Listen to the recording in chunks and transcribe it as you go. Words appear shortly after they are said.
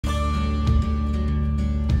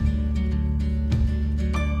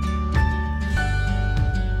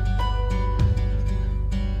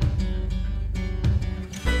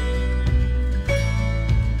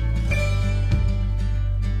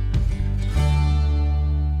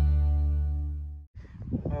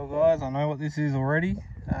Well guys, I know what this is already.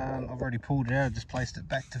 I've already pulled it out, just placed it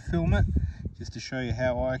back to film it, just to show you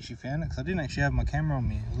how I actually found it, because I didn't actually have my camera on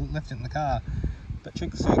me, I left it in the car. But check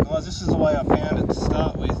this out guys, this is the way I found it to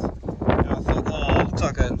start with. And I thought, oh, it looks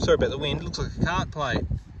like a, sorry about the wind, it looks like a cart plate.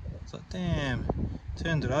 It's like, damn,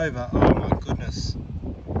 turned it over, oh my goodness.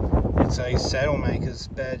 It's a saddle maker's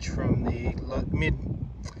badge from the mid,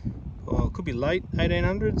 oh, it could be late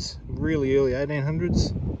 1800s, really early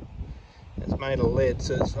 1800s. It's made of lead,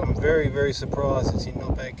 so I'm very, very surprised it's in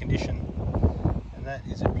not bad condition. And that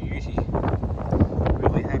is a beauty.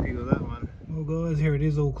 Really happy with that one. Well guys, here it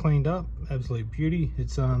is all cleaned up. Absolute beauty.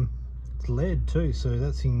 It's lead too, so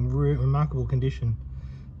that's in remarkable condition.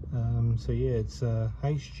 So yeah, it's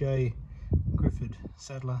H.J. Griffith,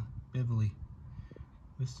 Saddler, Beverley,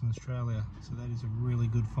 Western Australia. So that is a really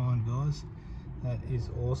good find guys. That is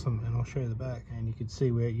awesome, and I'll show you the back, and you can see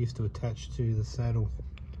where it used to attach to the saddle.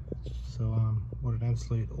 So what an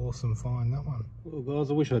absolute awesome find, that one. Well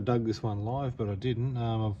guys, I wish I dug this one live, but I didn't.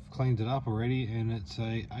 I've cleaned it up already, and it's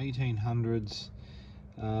a 1800s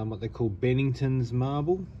what they call Bennington's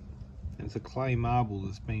marble. And it's a clay marble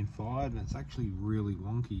that's been fired, and it's actually really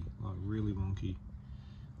wonky, like really wonky.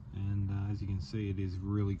 And as you can see, it is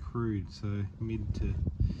really crude, so mid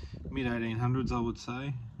 1800s I would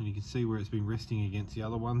say. And you can see where it's been resting against the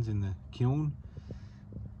other ones in the kiln.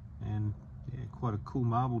 And yeah, quite a cool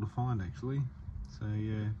marble to find actually. So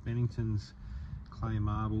yeah, Bennington's clay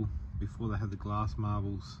marble before they had the glass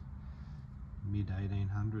marbles, mid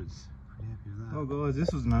 1800s. Pretty happy with that. Well guys,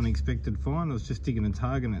 this was an unexpected find. I was just digging a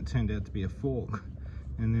target and it turned out to be a fork.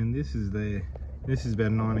 And then this is there. This is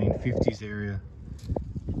about 1950s area.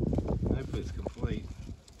 Hopefully it's complete.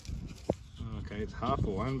 Okay, it's half of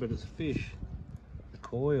one, but it's a fish. A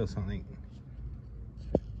koi or something.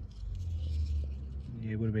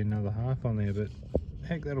 Yeah, would have been another half on there, but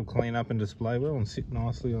heck, that'll clean up and display well and sit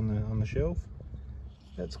nicely on the shelf.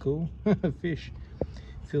 That's cool. Fish.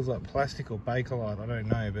 Feels like plastic or Bakelite, I don't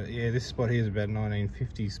know, but yeah, this spot here is about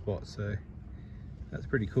 1950s spot, so that's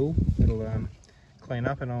pretty cool. It'll clean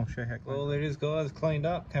up, and I'll show you how. Well, there it is, guys. Cleaned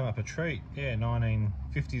up, came up a treat. Yeah,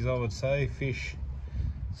 1950s, I would say. Fish.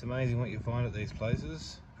 It's amazing what you find at these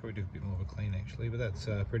places. Probably do a bit more of a clean actually, but that's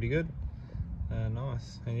pretty good.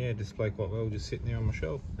 Nice, and yeah, display quite well, just sitting there on my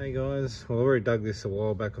shelf. Hey guys, well I already dug this a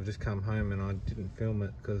while back. I've just come home and I didn't film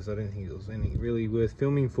it because I didn't think it was anything really worth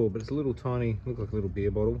filming for, but it's a little tiny, look like a little beer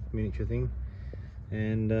bottle, miniature thing.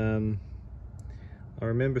 And I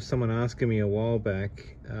remember someone asking me a while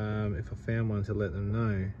back if I found one to let them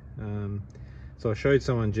know. So I showed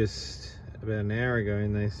someone just about an hour ago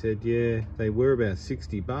and they said yeah, they were about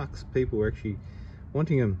 60 bucks. People were actually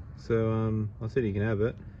wanting them, so I said you can have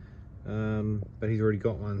it. But he's already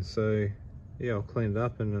got one, so yeah, I'll clean it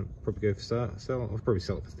up and I'll probably go for sell. I'll probably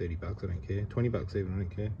sell it for 30 bucks, I don't care. 20 bucks even, I don't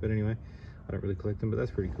care. But anyway, I don't really collect them, but that's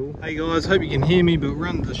pretty cool. Hey guys, hope you can hear me, but we're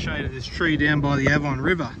under the shade of this tree down by the Avon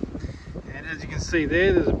River. And as you can see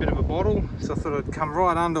there's a bit of a bottle, so I thought I'd come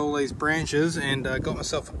right under all these branches and got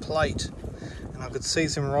myself a plate. And I could see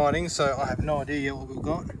some writing, so I have no idea yet what we've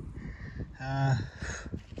got.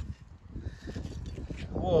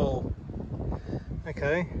 Whoa.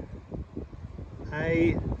 Okay.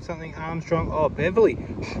 Something Armstrong, oh Beverley.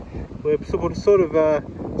 We're sort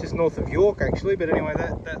of just north of York actually, but anyway,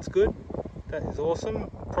 that's good. That is awesome.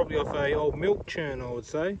 Probably off a old milk churn, I would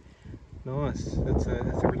say. Nice. That's a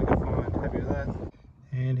really good find. Happy with that.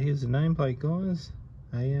 And here's the nameplate, guys.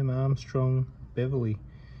 AM Armstrong Beverley,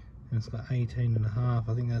 and it's got 18.5.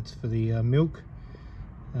 I think that's for the milk,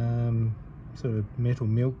 sort of metal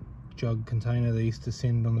milk jug container they used to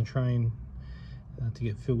send on the train to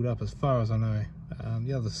get filled up, as far as I know.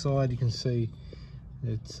 The other side you can see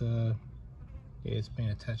it's yeah, it's been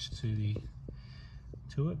attached to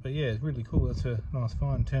it, but yeah, it's really cool. That's a nice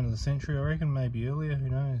find. Turn of the century, I reckon, maybe earlier, who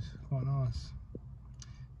knows. Quite nice.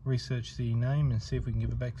 Research the name and see if we can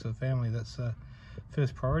give it back to the family. That's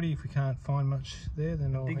first priority. If we can't find much there,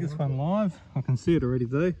 then I'll dig this one live. I can see it already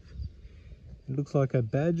though. It looks like a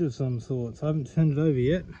badge of some sort, so I haven't turned it over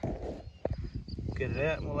yet. Get it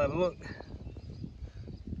out and we'll have a look.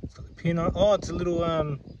 It's got the pin on. Oh, it's a little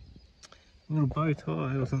bow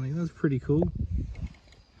tie or something. That's pretty cool.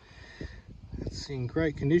 It's in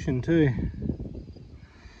great condition too.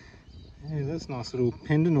 Yeah, that's a nice little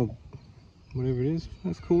pendant or whatever it is.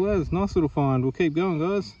 That's cool. That's a nice little find. We'll keep going,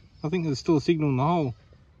 guys. I think there's still a signal in the hole.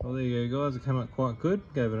 Well, there you go, guys. It came out quite good.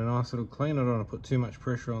 Gave it a nice little clean. I don't want to put too much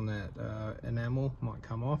pressure on that enamel. Might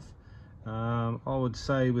come off. I would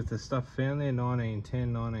say with the stuff found there,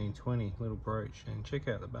 1910, 1920, little brooch. And check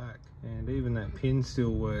out the back. And even that pin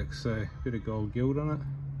still works. So, bit of gold gilt on it.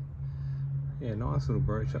 Yeah, nice little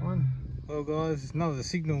brooch, that one. Well guys, there's another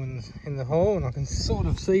signal in the hole and I can sort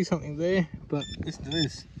of see something there, but listen to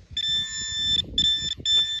this.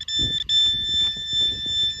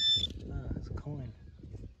 Ah, it's a coin.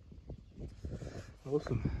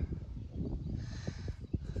 Awesome.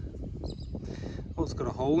 Oh, it's got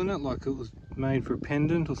a hole in it, like it was made for a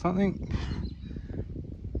pendant or something.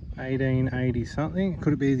 1880 something.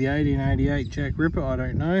 Could it be the 1888 Jack Ripper? I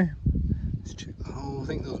don't know. Let's check the hole. I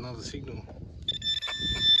think there was another signal.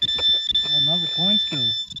 Another coin spill.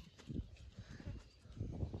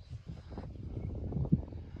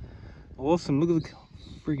 Awesome, look at the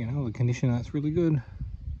friggin' hell, the condition, that's really good.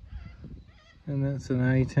 And that's an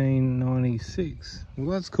 1896. Well,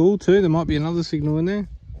 that's cool too. There might be another signal in there.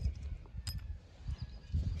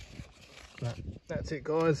 But that's it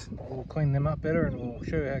guys. We'll clean them up better and we'll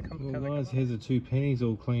show you how it comes. Well guys, here's the 2 pennies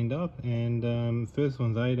all cleaned up, and first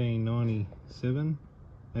one's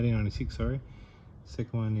 1896 sorry.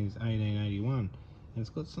 Second one is 1881, and it's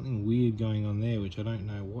got something weird going on there which I don't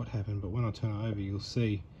know what happened, but when I turn it over you'll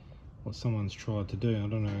see what someone's tried to do. I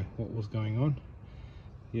don't know what was going on.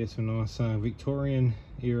 Yes, some nice Victorian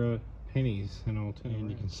era pennies, and I'll turn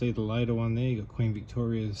around. You can see the later one there. You got Queen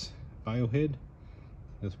Victoria's bale head.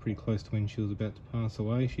 That was pretty close to when she was about to pass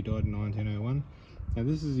away. She died in 1901. Now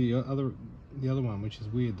this is the other one, which is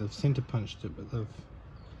weird. They've centre punched it, but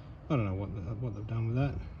I don't know what they've done with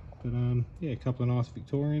that. But yeah, a couple of nice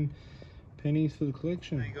Victorian pennies for the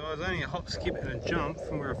collection. Hey guys, only a hop, skip and a jump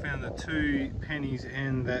from where I found the 2 pennies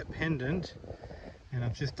and that pendant, and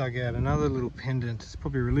I've just dug out another little pendant. It's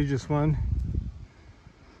probably a religious one,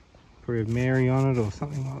 probably have Mary on it or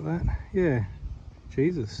something like that. Yeah,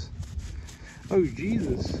 Jesus. Oh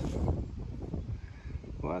Jesus.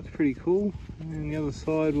 Well, that's pretty cool. And the other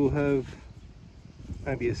side will have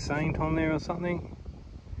maybe a saint on there or something.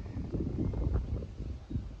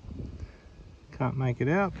 Can't make it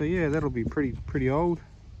out, but yeah, that'll be pretty old.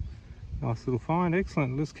 Nice little find.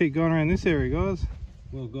 Excellent. Let's keep going around this area guys.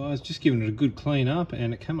 Well guys, just giving it a good clean up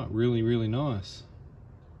and it came up really nice.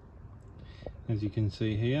 As you can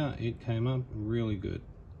see here, it came up really good.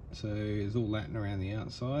 So it's all Latin around the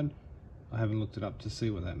outside. I haven't looked it up to see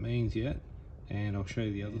what that means yet, and I'll show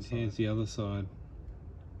you the other side. Here's the other side.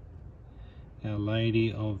 Our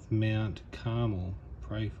Lady of Mount Carmel,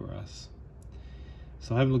 pray for us.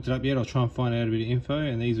 So I haven't looked it up yet. I'll try and find out a bit of info,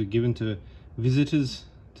 and these were given to visitors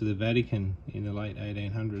to the Vatican in the late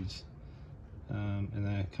 1800s, and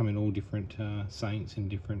they come in all different saints and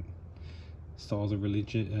different styles of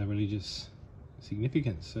religious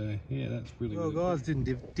significance. So yeah, that's really well really guys,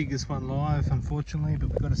 didn't dig this one live unfortunately, but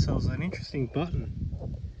we've got ourselves an interesting button.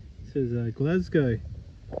 It says Glasgow,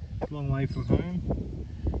 long way from home.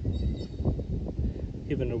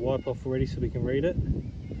 Given a wipe off already so we can read it,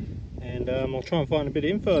 and I'll try and find a bit of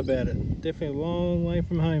info about it. Definitely a long way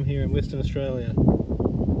from home here in Western Australia.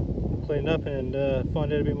 Clean it up and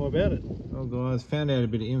find out a bit more about it. Well guys, found out a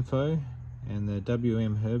bit of info, and the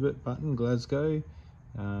W.M. Herbert button, Glasgow,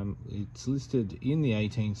 it's listed in the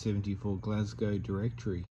 1874 Glasgow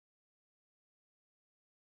Directory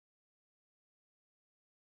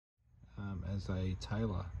as a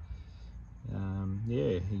tailor.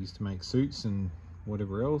 Yeah, he used to make suits and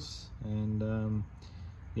whatever else, and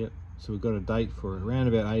yep, so we've got a date for it around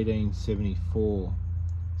about 1874,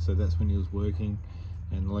 so that's when he was working,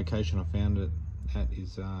 and the location I found it at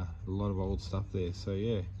is a lot of old stuff there. So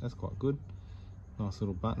yeah, that's quite good. Nice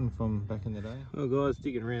little button from back in the day. Well guys,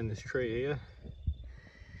 digging around this tree here,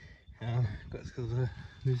 got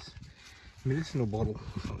this medicinal bottle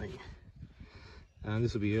or something.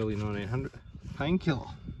 This will be early 1900. Painkiller.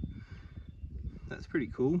 That's pretty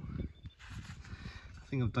cool. I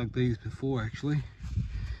think I've dug these before actually.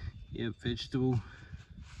 Yeah, vegetable.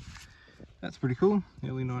 That's pretty cool.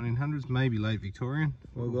 Early 1900s, maybe late Victorian.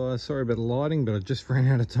 Well guys, sorry about the lighting, but I just ran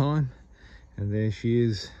out of time. And there she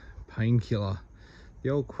is, Painkiller. The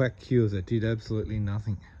old quack cures that did absolutely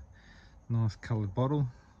nothing. Nice coloured bottle.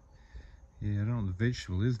 Yeah, I don't know what the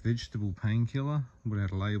vegetable is. Vegetable painkiller. Would have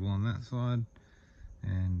had a label on that side.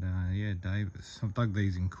 And yeah, Davis. I've dug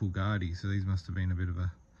these in Coolgardie, so these must have been a bit of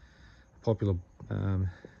a popular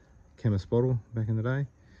chemist bottle back in the day.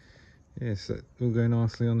 Yeah, so that will go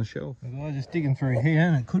nicely on the shelf. Well, I'm just digging through here,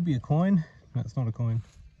 and it could be a coin. No, it's not a coin.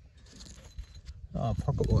 Oh,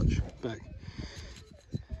 pocket watch. Back.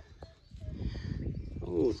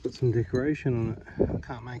 Oh, it's got some decoration on it. I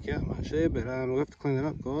can't make out much there, but we'll have to clean that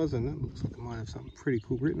up, guys. And that looks like it might have something pretty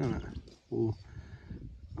cool written on it. Or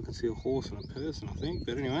I can see a horse and a person, I think.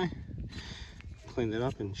 But anyway, clean that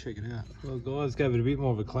up and check it out. Well, guys, gave it a bit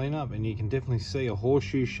more of a clean up, and you can definitely see a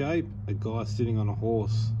horseshoe shape. A guy sitting on a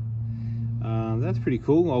horse. That's pretty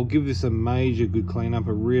cool. I'll give this a major good clean up,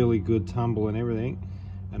 a really good tumble and everything,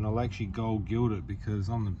 and I'll actually gold gild it, because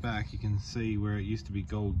on the back you can see where it used to be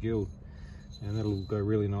gold gilt, and that'll go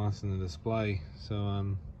really nice in the display.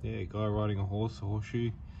 So yeah, guy riding a horse, a horseshoe,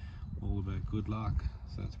 all about good luck.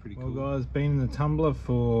 So that's pretty cool. Well guys, been in the tumbler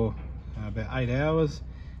for about 8 hours,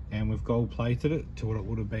 and we've gold plated it to what it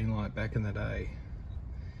would have been like back in the day,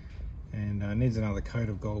 and needs another coat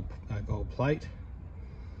of gold plate.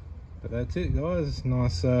 But that's it guys,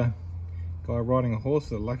 nice guy riding a horse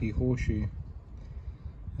with a lucky horseshoe,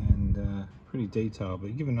 and pretty detailed. But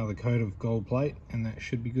you give another coat of gold plate and that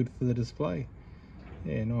should be good for the display.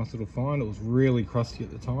 Yeah, nice little find. It was really crusty at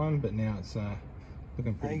the time, but now it's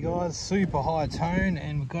looking pretty good. Hey guys, super high tone,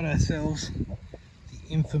 and we've got ourselves the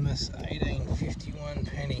infamous 1851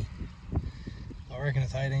 penny. I reckon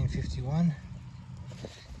it's 1851.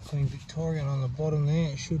 Queen Victoria, and on the bottom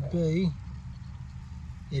there it should be,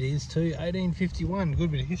 it is too, 1851.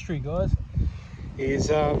 Good bit of history guys. Is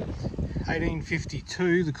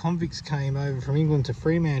 1852 the convicts came over from England to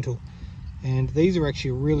Fremantle, and these are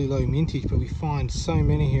actually really low mintage, but we find so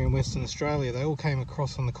many here in Western Australia. They all came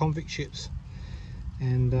across on the convict ships,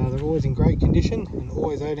 and they're always in great condition, and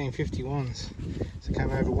always 1851s. So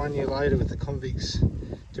came over 1 year later with the convicts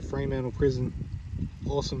to Fremantle prison.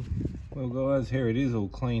 Awesome. Well guys, here it is all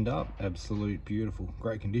cleaned up, absolute beautiful,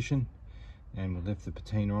 great condition. And we left the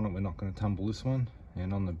patina on it, we're not going to tumble this one.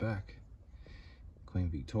 And on the back, Queen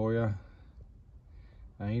Victoria,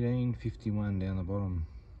 1851 down the bottom.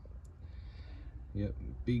 Yep,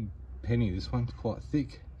 big penny this one, quite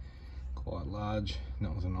thick, quite large, and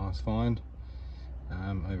that was a nice find.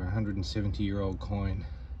 Over 170-year-old coin,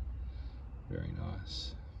 very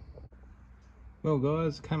nice. Well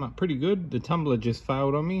guys, came up pretty good. The tumbler just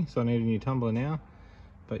failed on me, so I need a new tumbler now.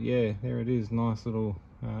 But yeah, there it is, nice little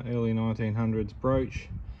early 1900s brooch,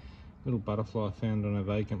 little butterfly found on a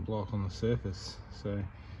vacant block on the surface. So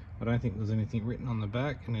I don't think there's anything written on the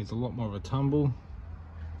back. It needs a lot more of a tumble.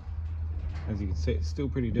 As you can see, it's still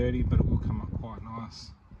pretty dirty, but it will come up quite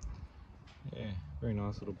nice. Yeah, very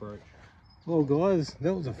nice little brooch. Well guys,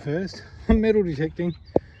 that was a first. I'm metal detecting,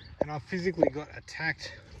 and I physically got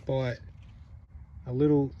attacked by a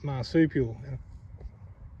little marsupial,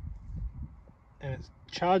 and it's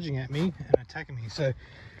charging at me and attacking me. So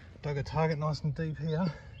dug a target nice and deep here,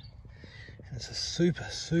 and it's a super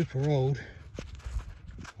old,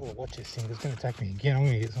 oh watch this thing, it's going to attack me again. I'm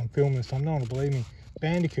going to get some film this time, no one will believe me.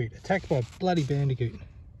 Bandicoot, attacked by a bloody bandicoot.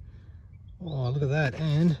 Oh look at that,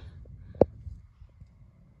 and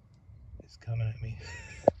it's coming at me.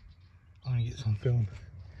 I'm going to get some film.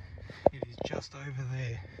 It is just over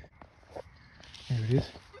there. There it is.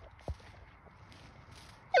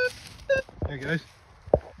 There it goes.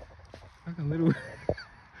 Fucking little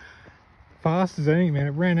fast as anything, man.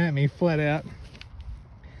 It ran at me flat out,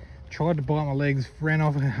 tried to bite my legs, ran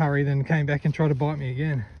off in a hurry, then came back and tried to bite me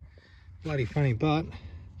again. Bloody funny, but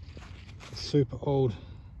super old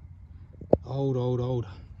halfpenny.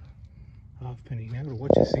 Now I've got to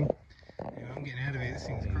watch this thing. Yeah, I'm getting out of here. This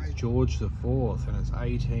thing's crazy. George the IV, and it's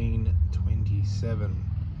 1827.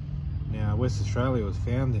 Now West Australia was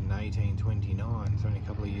founded in 1829, it's only a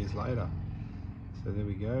couple of years later. So there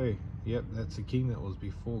we go. Yep, that's the king that was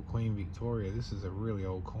before Queen Victoria. This is a really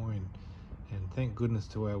old coin, and thank goodness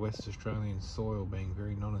to our West Australian soil being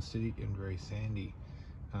very non-acidic and very sandy.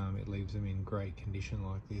 It leaves them in great condition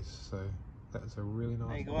like this. So that's a really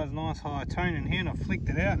nice. Hey guys, nice high tone in here, and I flicked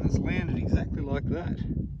it out and it's landed exactly like that.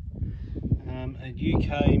 A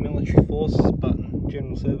UK military forces button,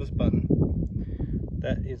 general service button.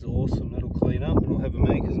 That is awesome. That'll clean up. It'll have a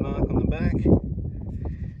maker's mark on the back.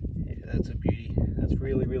 Yeah, that's a beauty. That's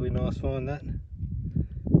really nice find, that.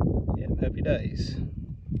 Yep, happy days.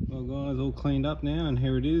 Well guys, all cleaned up now, and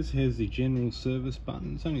here it is. Here's the general service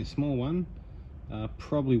button. It's only a small one.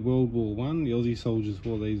 Probably World War One. The Aussie soldiers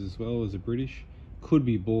wore these as well as the British. Could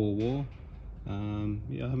be Boer War.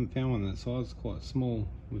 Yeah, I haven't found one that size. It's quite small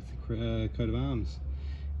with the coat of arms.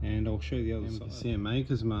 And I'll show you the other side. You can see a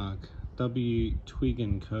maker's mark. W. Twig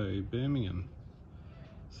 & Co. Birmingham.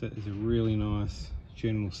 So that is a really nice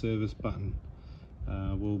general service button.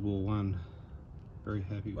 World War One. Very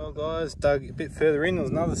happy. Well guys, dug a bit further in, there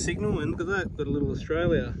was another signal, and look at that, got a little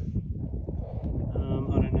Australia. I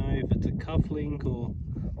don't know if it's a cufflink or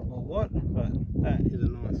what, but that is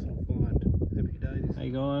a nice little find. Happy days.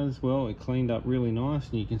 Hey guys, well it cleaned up really nice,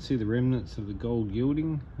 and you can see the remnants of the gold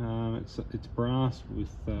gilding. It's brass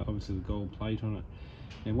with obviously the gold plate on it.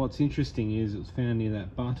 And what's interesting is it was found near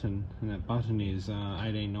that button, and that button is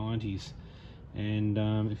 1890s. And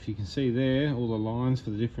if you can see there, all the lines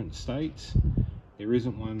for the different states, there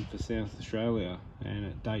isn't one for South Australia, and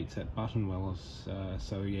it dates at Buttonwell,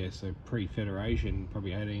 so yeah, so pre-Federation,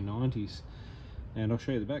 probably 1890s. And I'll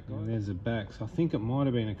show you the back, guys. There's the back. So I think it might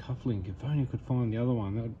have been a cufflink. If only I could find the other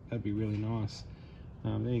one, that'd be really nice.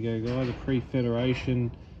 There you go, guys, a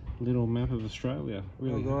pre-Federation little map of Australia.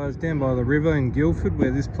 Really, well, guys, down by the river in Guildford,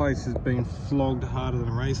 where this place has been flogged harder than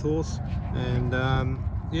a racehorse, and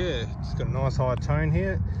yeah, it's got a nice high tone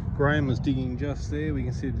here. Graham was digging just there. We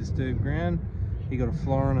can see the disturbed ground. He got a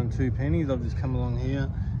florin and 2 pennies. I've just come along here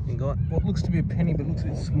and got what looks to be a penny, but looks a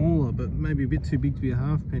bit smaller, but maybe a bit too big to be a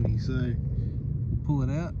half penny. So pull it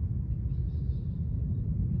out.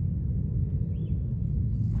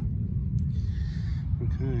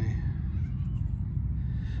 Okay.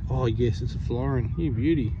 Oh yes, it's a florin. You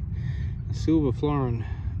beauty. A silver florin,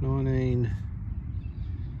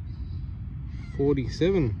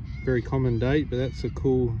 1947. Very common date, but that's a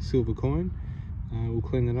cool silver coin. We'll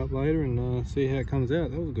clean that up later and see how it comes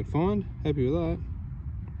out. That was a good find. Happy with that.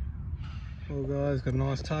 Well, guys, got a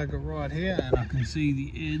nice target right here, and I can see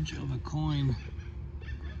the edge of a coin.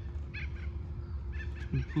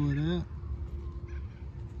 We'll pull it out.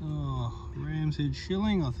 Oh, Ram's Head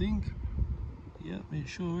shilling, I think. Yep, it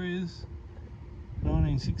sure is.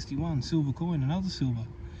 1961 silver coin, another silver.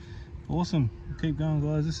 Awesome. We'll keep going,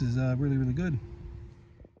 guys. This is really, really good.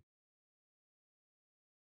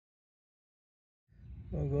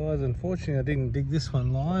 Well, guys, unfortunately I didn't dig this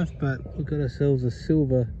one live, but we've got ourselves a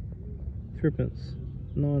silver threepence,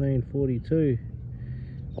 1942.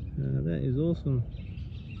 That is awesome.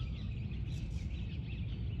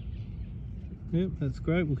 Yep, that's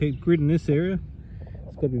great. We'll keep gridding this area.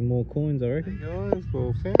 There's got to be more coins, I reckon. Hey guys,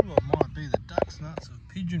 well, found what might be the duck's nuts of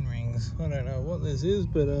pigeon rings. I don't know what this is,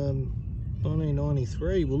 but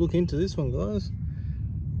 1993. We'll look into this one, guys.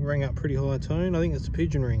 Rang up pretty high tone. I think it's a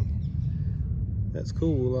pigeon ring. That's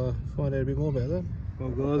cool. We'll find out a bit more about that. Well,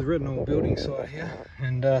 guys, we're at an old building site here,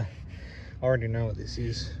 and I already know what this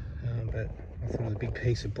is, but I thought it was a big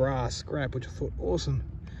piece of brass scrap, which I thought awesome.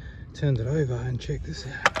 Turned it over and check this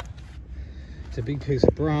out. It's a big piece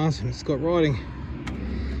of brass, and it's got writing.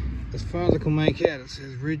 As far as I can make out, it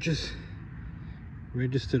says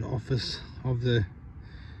Registered Office of the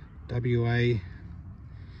WA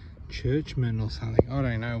Churchman or something. I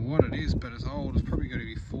don't know what it is, but it's old. It's probably got to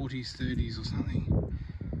be 40s, 30s or something.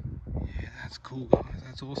 Yeah, that's cool, guys.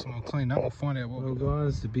 That's awesome. I'll clean up. We'll find out what. Well,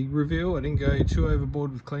 guys, the big reveal. I didn't go too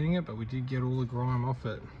overboard with cleaning it, but we did get all the grime off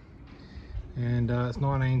it. And it's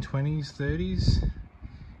 1920s, 30s.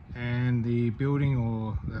 And the building,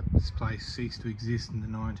 or this place, ceased to exist in the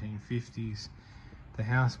 1950s. The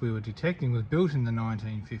house we were detecting was built in the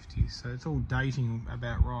 1950s, so it's all dating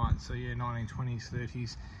about right. So yeah, 1920s,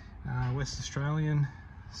 30s, West Australian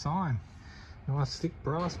sign. Nice thick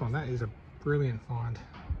brass one. That is a brilliant find.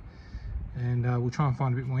 And we'll try and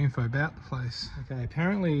find a bit more info about the place. Okay,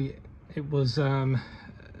 apparently it was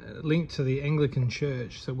linked to the Anglican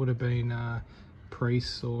Church, so it would have been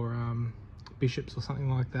priests or bishops or something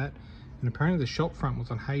like that. And apparently the shop front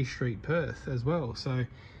was on Hay Street, Perth as well. So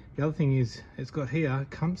the other thing is, it's got here,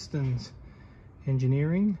 Cumpston's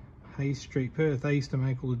Engineering, Hay Street, Perth. They used to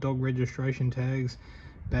make all the dog registration tags,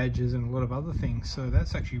 badges, and a lot of other things. So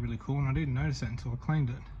that's actually really cool, and I didn't notice that until I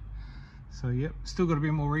cleaned it. So yep, still got a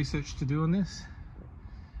bit more research to do on this.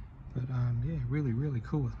 But yeah, really, really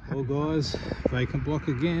cool. Well, guys, vacant block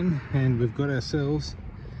again, and we've got ourselves,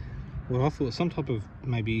 well, I thought some type of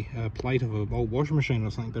maybe a plate of an old washing machine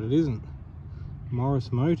or something, but it isn't.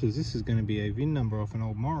 Morris Motors. This is going to be a VIN number off an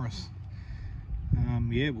old Morris.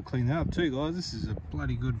 Yeah, we'll clean that up too, guys. This is a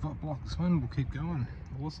bloody good block, this one. We'll keep going.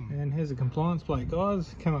 Awesome. And here's a compliance plate,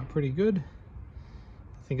 guys. Came up pretty good. I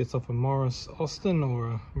think it's off a Morris Austin or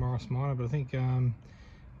a Morris Minor, but I think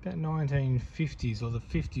about 1950s, or the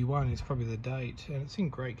 51 is probably the date, and it's in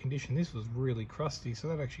great condition. This was really crusty, so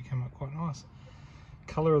that actually came up quite nice.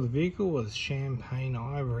 Colour of the vehicle was champagne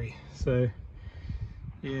ivory. So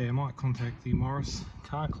yeah, I might contact the Morris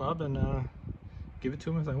Car Club and give it to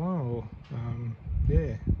them if they want, or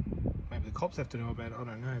yeah, maybe the cops have to know about it, I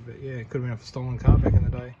don't know. But yeah, it could have been off a stolen car back in the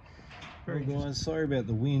day. Very well, guys, sorry about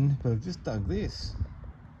the wind, but I've just dug this.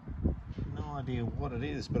 No idea what it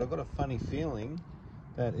is, but I've got a funny feeling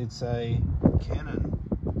that it's a cannon,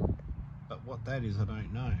 but what that is I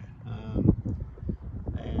don't know.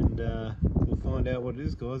 We'll find out what it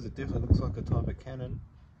is, guys. It definitely looks like a type of cannon,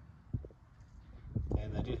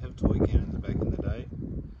 and they did have toy cannons back in the day.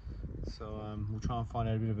 So we'll try and find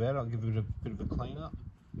out a bit about it. I'll give it a bit of a clean up.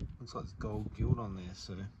 Looks like there's gold gilt on there,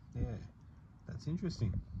 so yeah, that's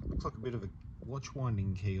interesting. Looks like a bit of a watch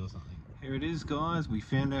winding key or something. Here it is, guys. We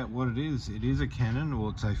found out what it is. It is a cannon,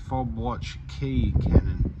 or it's a fob watch key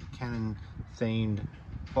cannon. Canon themed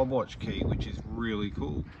fob watch key, which is really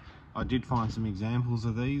cool. I did find some examples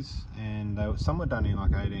of these, and some were done in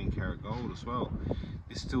like 18 karat gold as well.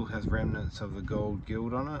 This still has remnants of the gold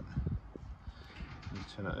gild on it.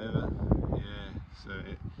 Let's turn it over. Yeah, so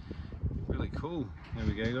really cool. There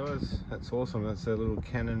we go, guys. That's awesome. That's a little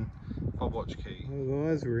Canon fob watch key. Well,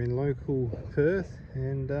 guys, we're in local Perth,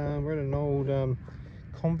 and we're at an old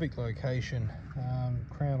convict location,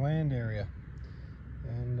 Crown Land area,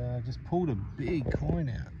 and just pulled a big coin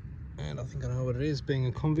out. And I think I know what it is. Being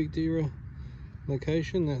a convict era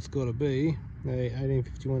location, that's got to be a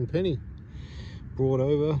 1851 penny brought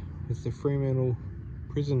over with the Fremantle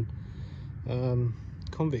prison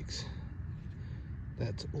convicts.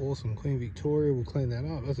 That's awesome. Queen Victoria will clean that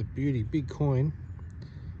up. That's a beauty, big coin.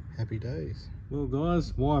 Happy days. Well,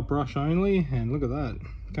 guys, wire brush only, and look at that,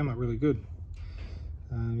 came up really good.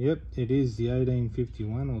 Yep, it is the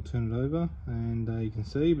 1851. I'll turn it over, and you can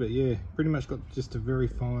see, but yeah, pretty much got just a very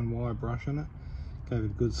fine wire brush on it. Gave it a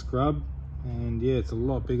good scrub, and yeah, it's a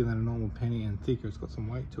lot bigger than a normal penny and thicker. It's got some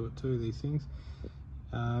weight to it too, these things.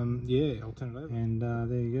 Yeah, I'll turn it over, and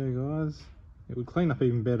there you go, guys. It would clean up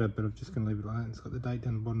even better, but I'm just going to leave it like that. It's got the date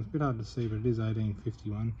down the bottom. It's a bit hard to see, but it is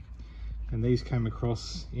 1851, and these came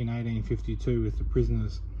across in 1852 with the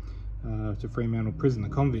prisoners to Fremantle prison, the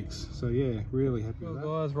convicts. So yeah, really happy with that.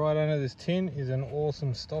 Guys, right under this tin is an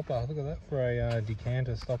awesome stopper. Look at that, for a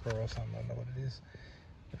decanter stopper or something. I don't know what it is.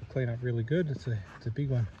 It'll clean up really good. It's a big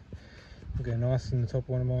one. It'll go nice in the top of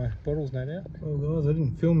one of my bottles, no doubt. Well, guys, I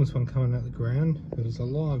didn't film this one coming out the ground, but it's a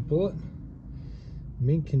live bullet,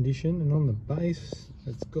 mint condition, and on the base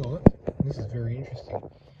it's got, this is very interesting,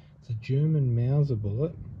 it's a German Mauser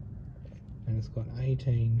bullet, and it's got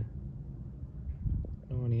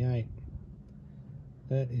 1898.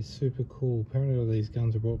 That is super cool. Apparently all these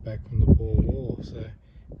guns are brought back from the Boer War, so it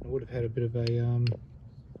would have had a bit of a an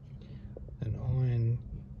iron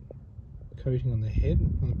coating on the head,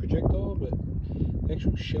 on the projectile, but the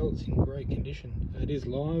actual shell is in great condition. It is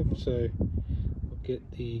live, so I'll get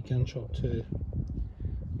the gun shop to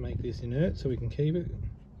make this inert so we can keep it.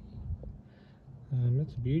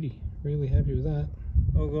 That's a beauty. Really happy with that.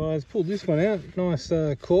 Well, guys, pulled this one out. Nice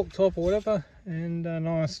cork top or whatever, and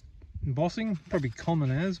nice embossing. Probably common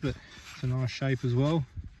as, but it's a nice shape as well.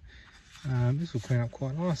 This will clean up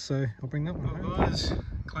quite nice, so I'll bring that one home. Well, guys,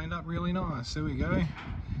 cleaned up really nice. There we go.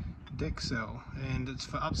 Deck cell, and it's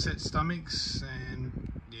for upset stomachs, and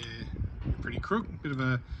yeah, pretty crook. Bit of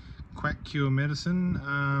a quack cure medicine.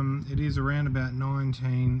 It is around about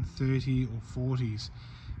 1930 or 40s,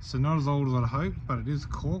 so not as old as I'd hoped, but it is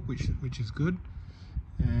cork, which is good.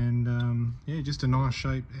 And yeah, just a nice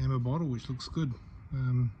shaped amber bottle, which looks good.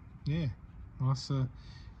 Yeah, nice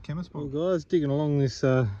chemist bottle. Well, guys, digging along this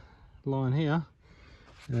line here,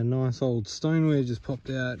 a nice old stoneware just popped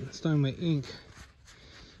out. Stoneware ink.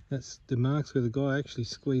 That's the marks where the guy actually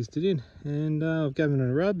squeezed it in, and I've given it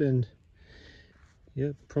a rub, and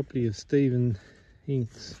yep, property of Stephen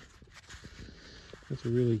inks. That's a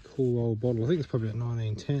really cool old bottle. I think it's probably at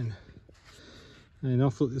 1910. And I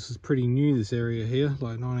thought this was pretty new, this area here,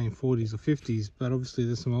 like 1940s or 50s, but obviously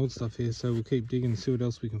there's some old stuff here, so we'll keep digging and see what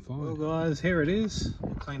else we can find. Well, guys, here it is,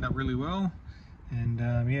 cleaned up really well, and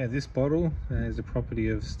yeah, this bottle is a property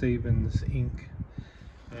of Stephen's ink,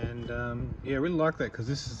 and yeah, I really like that, because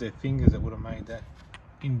this is their fingers that would have made that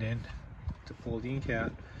indent to pour the ink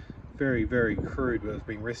out. Very, very crude, but it's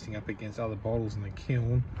been resting up against other bottles in the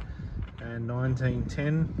kiln. And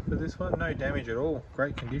 1910 for this one, no damage at all,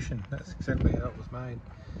 great condition. That's exactly how it was made.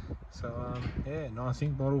 So yeah, nice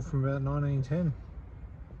ink bottle from about 1910.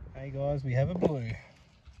 Hey guys, we have a blue.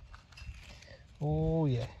 Oh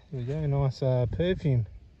yeah, there we go, nice perfume.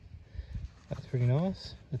 That's pretty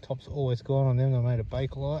nice. The top's always gone on them. They made a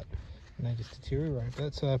Bakelite and they just deteriorate.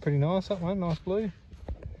 That's pretty nice, that one, nice blue.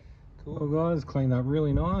 Cool. Well, guys, cleaned up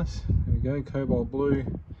really nice. There we go, cobalt blue.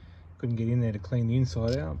 Couldn't get in there to clean the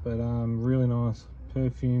inside out, but really nice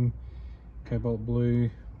perfume, cobalt blue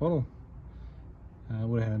bottle.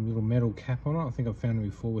 Would have had a little metal cap on it. I think I've found it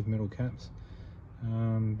before with metal caps.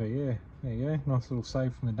 But yeah, there you go, nice little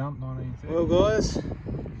save from the dump, 1930. Well, guys,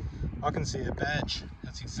 I can see a badge.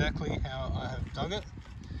 That's exactly how I have dug it.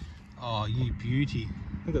 Oh, you beauty.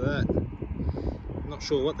 Look at that. I'm not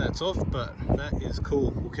sure what that's off, but that is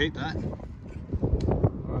cool. We'll keep that.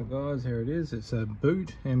 Alright guys, here it is. It's a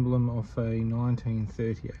boot emblem of a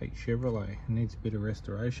 1938 Chevrolet. It needs a bit of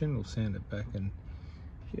restoration. We'll sand it back, and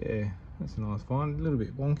yeah, that's a nice find. A little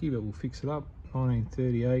bit wonky, but we'll fix it up.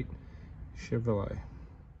 1938 Chevrolet.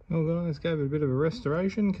 Well guys, gave it a bit of a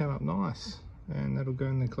restoration, came up nice, and that'll go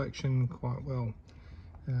in the collection quite well.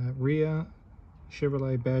 Rear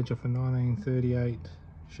Chevrolet badge off a 1938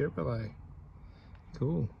 Chevrolet.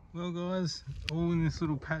 Cool. Well guys, all in this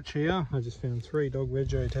little patch here, I just found 3 dog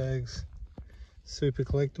rego tags. Super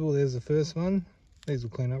collectible. There's the first one. These will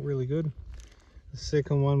clean up really good. The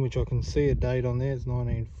second one, which I can see a date on there, it's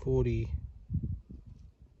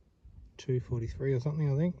 1942, 43 or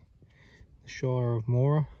something, I think. The Shire of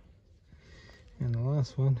Mora. And the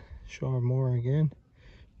last one, Shire of Mora again.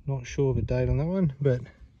 Not sure of a date on that one, but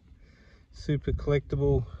super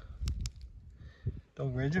collectible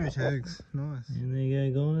dog rego tags. Nice. And there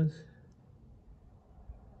you go guys.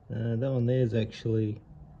 That one there is actually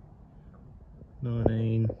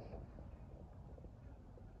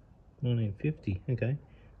 1950, okay.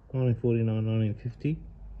 1949, 1950,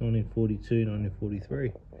 1942,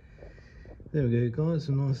 1943. There we go guys,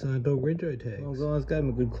 some nice dog rego tags. Well guys, gave them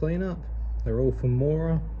a good clean up. They're all from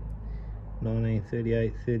Mora,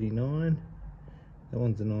 1938, 39. That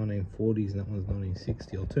one's the 1940s and that one's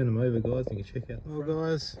 1960. I'll turn them over guys and you can check out the front. Well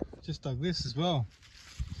guys, just dug this as well.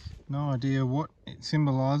 No idea what it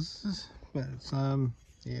symbolises, but it's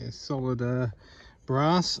yeah, solid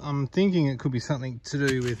brass. I'm thinking it could be something to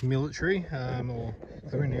do with military, or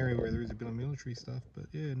we're in an area where there is a bit of military stuff, but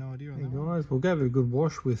yeah, no idea on that guys. We'll give it a good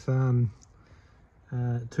wash with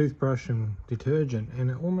toothbrush and detergent, and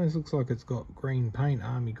it almost looks like it's got green paint,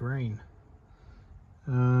 army green.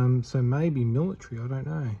 So maybe military, I don't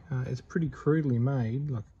know. It's pretty crudely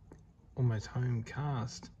made, like almost home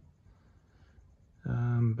cast.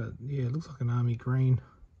 But yeah, it looks like an army green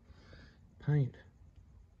paint.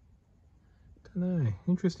 Don't know,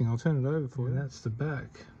 interesting. I'll turn it over for you. That's the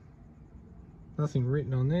back. Nothing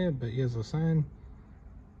written on there, but yeah, as I was saying,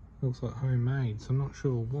 looks like homemade, so I'm not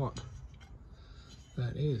sure what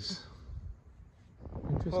that is.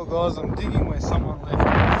 Well guys, I'm digging where someone left.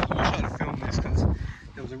 I wish I had filmed this because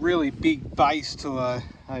there was a really big base to a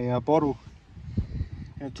bottle,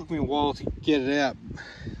 and it took me a while to get it out.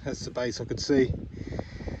 That's the base I could see,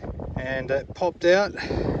 and it popped out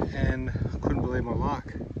and I couldn't believe my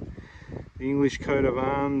luck. The English coat of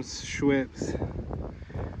arms, Schweppes.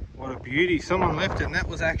 What a beauty. Someone left it and that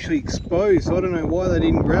was actually exposed, so I don't know why they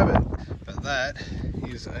didn't grab it, but that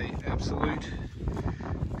is an absolute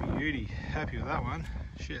beauty. Happy with that one.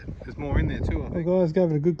 Shit, there's more in there too, I think. Well guys, gave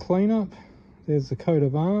it a good clean up. There's the coat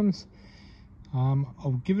of arms.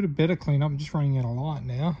 I'll give it a better clean up. I'm just running out of light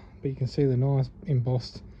now, but you can see the nice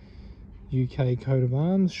embossed UK coat of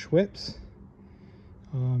arms, Schweppes.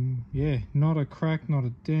 Yeah, not a crack, not a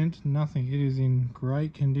dent, nothing. It is in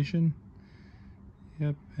great condition.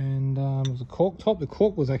 Yep, and there's a cork top. The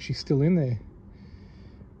cork was actually still in there,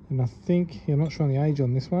 and I think, yeah, I'm not sure on the age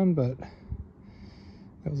on this one, but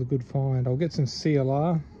that was a good find. I'll get some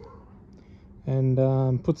CLR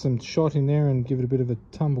and put some shot in there and give it a bit of a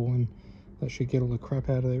tumble, and that should get all the crap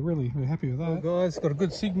out of there. Really happy with that. Well guys, got a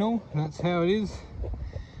good signal, and that's how it is.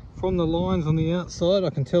 From the lines on the outside,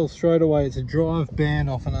 I can tell straight away it's a drive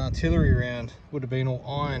band off an artillery round. Would have been all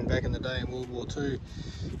iron back in the day in World War II,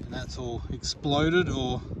 and that's all exploded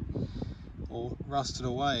or rusted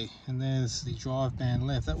away. And there's the drive band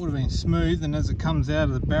left. That would have been smooth, and as it comes out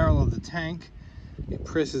of the barrel of the tank, it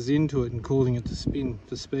presses into it and causing it to spin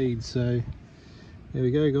for speed. So there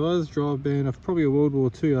we go guys, drive band of probably a World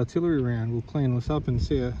War II artillery round. We'll clean this up and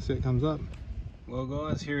see how it comes up. Well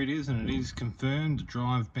guys, here it is, and it is confirmed,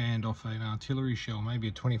 drive band off an artillery shell, maybe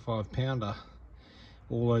a 25 pounder.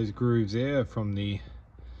 All those grooves there from the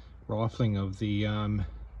rifling of the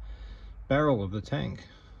barrel of the tank,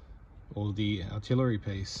 or the artillery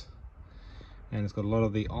piece. And it's got a lot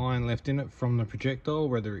of the iron left in it from the projectile,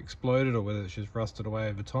 whether it exploded or whether it's just rusted away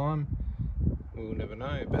over time. We'll never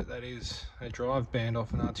know, but that is a drive band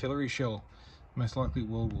off an artillery shell. Most likely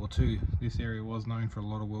World War II. This area was known for a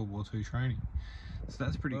lot of World War II training. So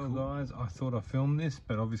that's pretty cool. Guys, I thought I filmed this,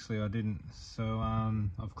 but obviously I didn't. So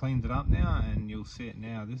I've cleaned it up now and you'll see it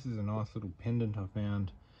now. This is a nice little pendant I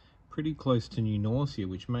found pretty close to New Norcia,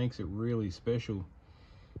 which makes it really special.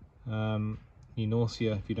 New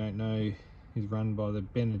Norcia, if you don't know, is run by the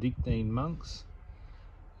Benedictine monks,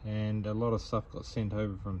 and a lot of stuff got sent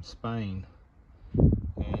over from Spain.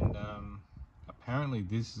 And apparently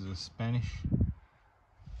this is a Spanish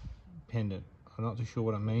pendant. I'm not too sure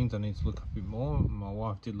what it means. I need to look up a bit more. My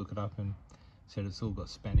wife did look it up and said it's all got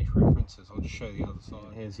Spanish references. I'll just show you the other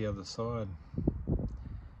side. Here's the other side.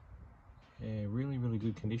 Yeah, really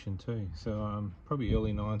good condition too. So probably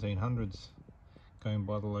early 1900s, going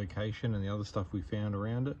by the location and the other stuff we found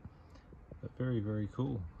around it. But very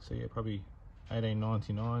cool. So yeah, probably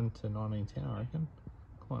 1899 to 1910, I reckon.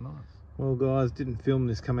 Quite nice. Well guys, didn't film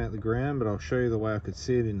this come out the ground, but I'll show you the way I could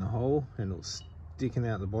see it in the hole, and it was sticking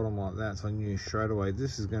out the bottom like that, so I knew straight away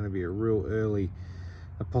this is going to be a real early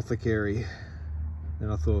apothecary.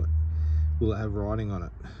 And I thought, will it have writing on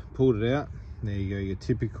it. Pulled it out, there you go, your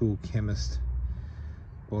typical chemist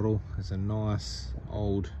bottle. It's a nice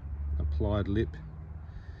old applied lip,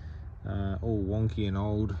 all wonky and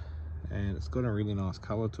old, and it's got a really nice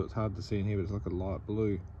colour to it. It's hard to see in here, but it's like a light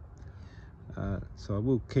blue. So I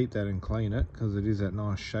will keep that and clean it, because it is that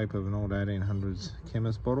nice shape of an old 1800s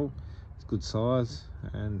chemist bottle. It's good size,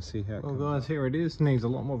 and see how it comes guys, up. Here it is. Needs a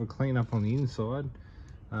lot more of a clean up on the inside.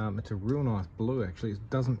 It's a real nice blue actually. It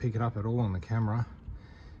doesn't pick it up at all on the camera.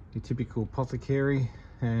 Your typical apothecary,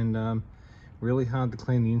 and really hard to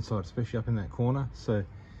clean the inside, especially up in that corner. So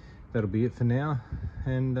that'll be it for now.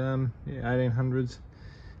 And yeah, 1800s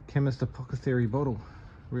chemist apothecary bottle,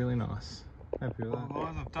 really nice. Happy with that. Well,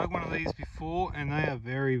 guys, I've dug one of these before, and they are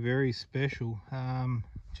very, very special.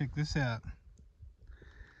 Check this out.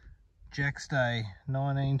 Jack's Day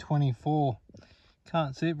 1924.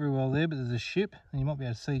 Can't see it very well there, but there's a ship, and you might be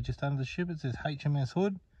able to see just under the ship it says HMS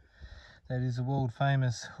Hood. That is a world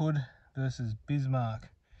famous Hood versus Bismarck.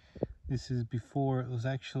 This is before it was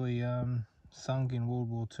actually sunk in World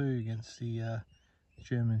War II against the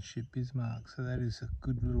German ship Bismarck. So that is a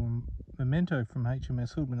good little memento from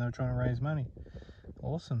HMS Hood when they were trying to raise money.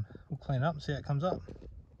 Awesome. We'll clean up and see how it comes up.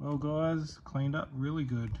 Well guys, cleaned up really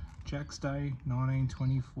good. Jack's Day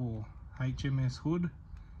 1924. HMS Hood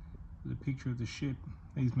with a picture of the ship.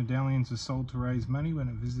 These medallions are sold to raise money when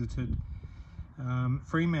it visited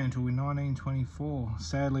Fremantle in 1924.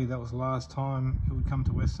 Sadly, that was the last time it would come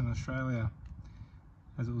to Western Australia,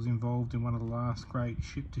 as it was involved in one of the last great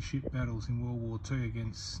ship-to-ship battles in World War II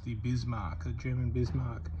against the Bismarck, the German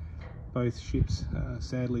Bismarck. Both ships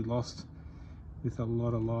sadly lost, with a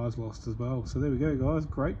lot of lives lost as well. So there we go guys,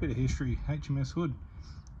 great bit of history, HMS Hood.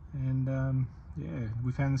 And yeah,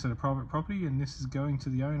 we found this at a private property, and this is going to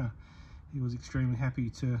the owner. He was extremely happy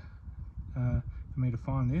to for me to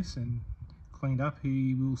find this and cleaned up.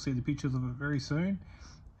 He will see the pictures of it very soon,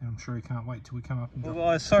 and I'm sure he can't wait till we come up and well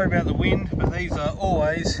guys, sorry about the wind, but these are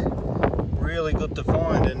always really good to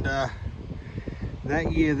find. And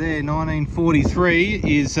that year there, 1943,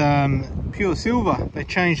 is pure silver. They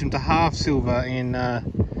changed them to half silver in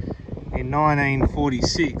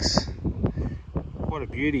 1946. What a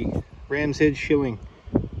beauty. Ram's Head shilling.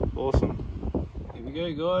 Awesome. Here we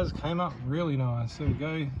go guys, came up really nice. There we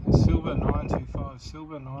go, silver 925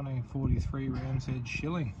 silver, 1943 Ram's Head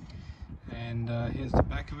shilling. And here's the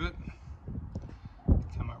back of it.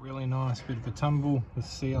 Come up really nice, bit of a tumble with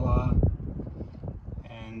CLR,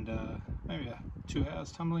 and maybe 2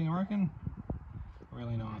 hours tumbling I reckon.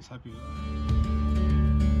 Really nice, happy with that.